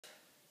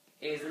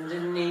Isn't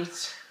it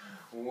neat?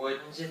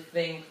 Wouldn't you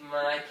think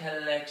my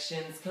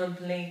collection's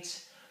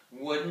complete?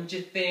 Wouldn't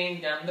you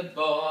think I'm the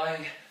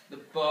boy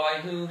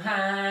who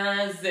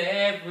has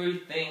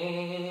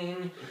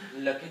everything?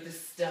 Look at the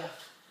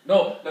stuff.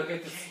 No, look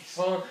at this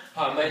phone.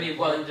 How many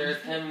wonders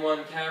can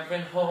one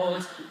caravan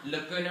hold?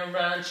 Looking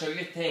around, sure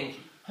you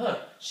think,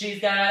 she's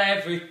got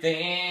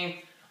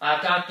everything.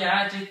 I've got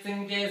gadgets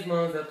and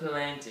gizmos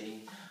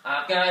aplenty.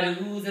 I've got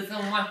oozes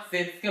and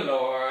whatsits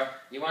galore.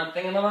 You want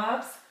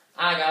thingamabobs?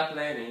 I got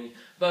plenty.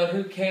 But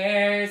who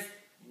cares?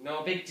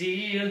 No big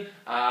deal.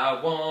 I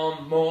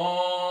want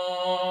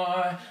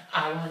more.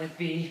 I wanna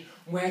be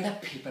where the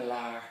people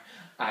are.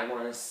 I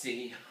wanna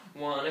see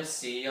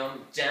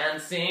them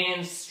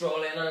dancing,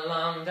 strolling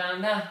along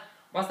down the,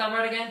 what's that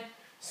word again?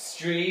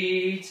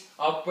 Street,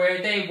 up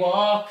where they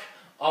walk,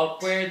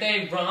 up where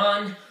they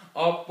run,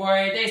 up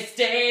where they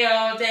stay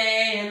all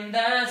day in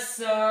the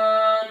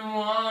sun,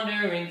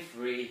 wandering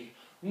free.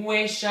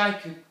 Wish I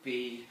could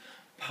be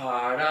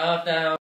part of them.